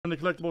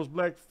Friendly Collectibles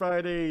Black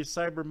Friday,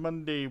 Cyber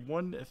Monday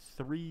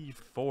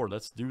 134.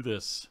 Let's do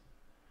this.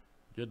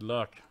 Good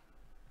luck.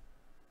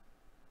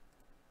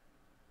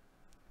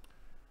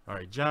 All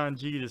right, John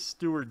G to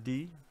Stuart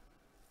D.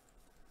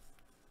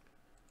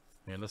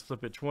 And let's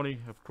flip it 20,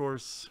 of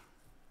course.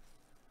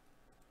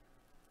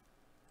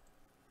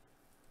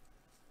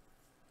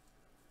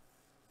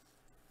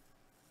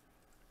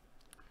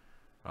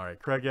 All right,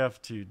 Craig F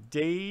to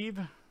Dave.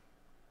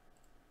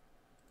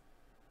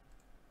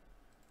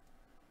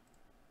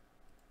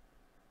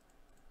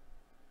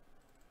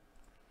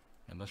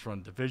 And let's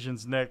run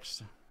divisions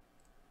next.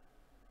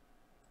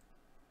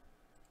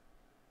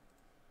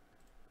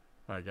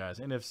 All right, guys,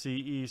 NFC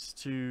East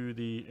to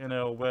the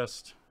NL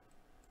West.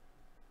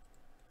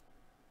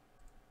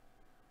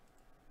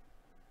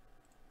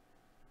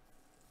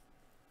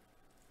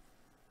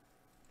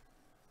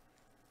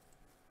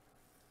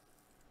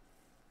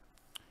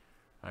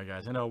 All right,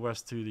 guys, NL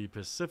West to the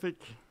Pacific.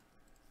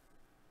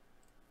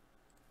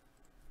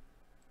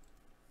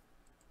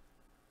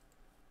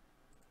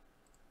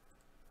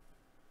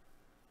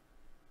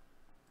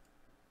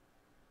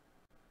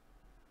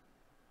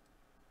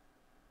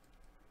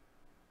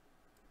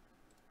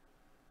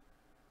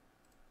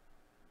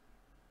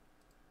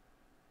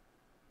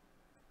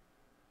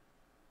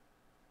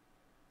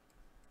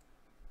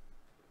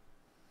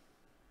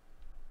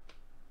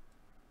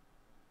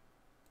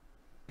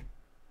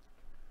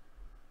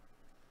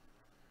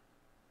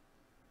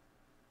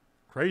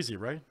 Crazy,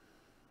 right?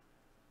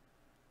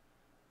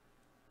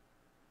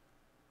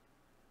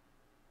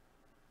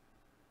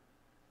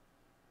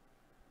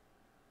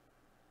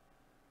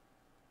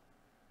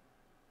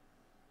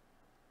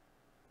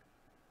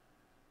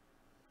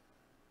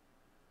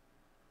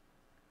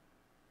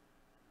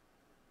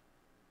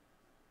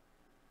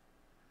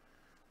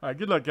 All right,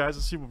 good luck, guys.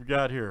 Let's see what we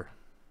got here.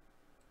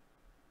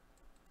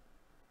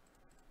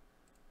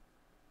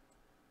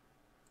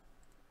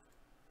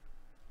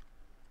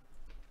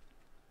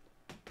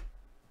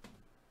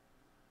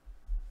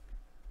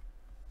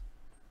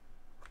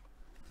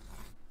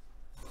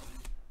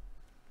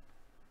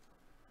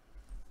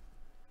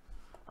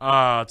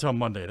 Till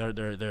Monday.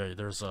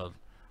 There's a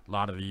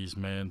lot of these,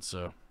 man.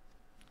 So,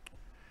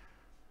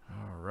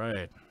 all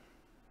right.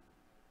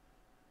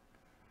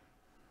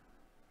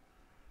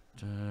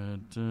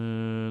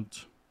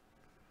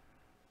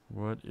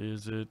 What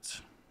is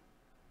it?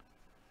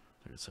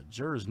 It's a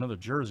jersey, another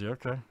jersey.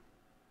 Okay,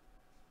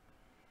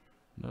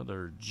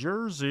 another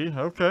jersey.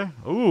 Okay.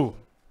 Ooh.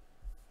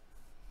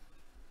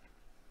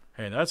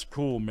 Hey, that's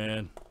cool,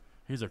 man.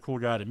 He's a cool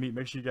guy to meet.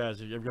 Make sure you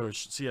guys, if you ever go to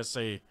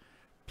CSA,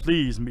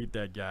 please meet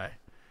that guy.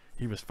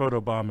 He was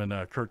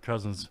photobombing Kirk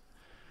Cousins.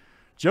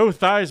 Joe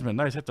Theismann.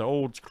 Nice. Hit the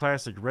old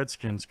classic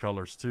Redskins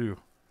colors, too.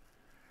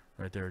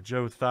 Right there.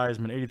 Joe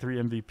Theismann, 83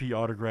 MVP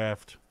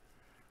autographed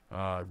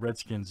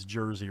Redskins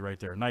jersey right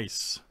there.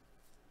 Nice.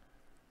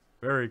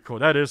 Very cool.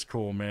 That is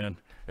cool, man.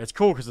 It's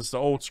cool because it's the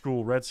old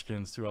school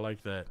Redskins, too. I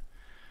like that.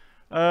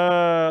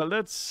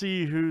 Let's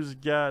see who's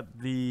got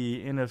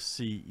the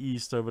NFC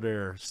East over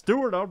there.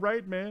 Stuart, all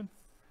right, man.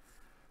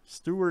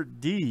 Stuart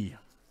D.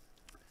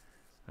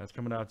 That's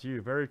coming out to you.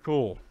 Very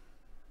cool.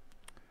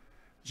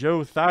 Joe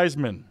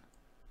Theismann.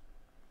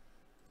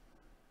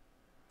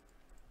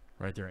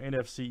 Right there.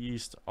 NFC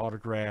East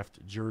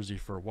autographed jersey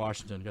for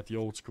Washington. Got the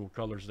old school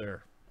colors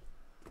there.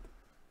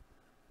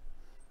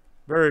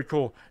 Very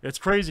cool. It's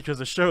crazy because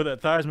the show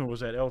that Theismann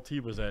was at,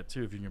 LT was at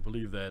too, if you can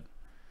believe that,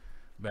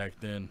 back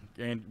then.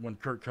 And when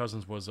Kirk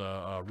Cousins was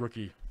a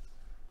rookie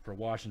for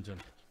Washington.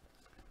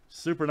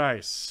 Super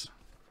nice.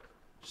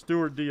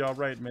 Stuart D, all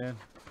right, man.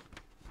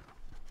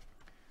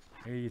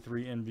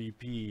 83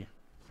 MVP.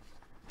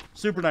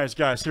 Super nice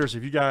guy. Seriously,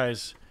 if you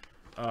guys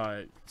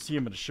see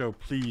him at the show,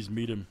 please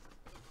meet him.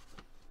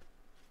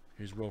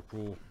 He's real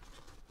cool.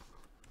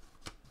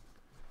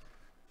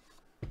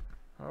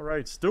 All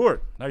right,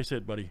 Stuart. Nice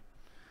hit, buddy.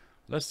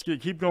 Let's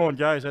keep going,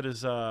 guys. That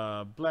is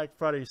Black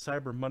Friday,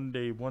 Cyber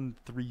Monday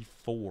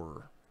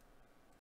 134.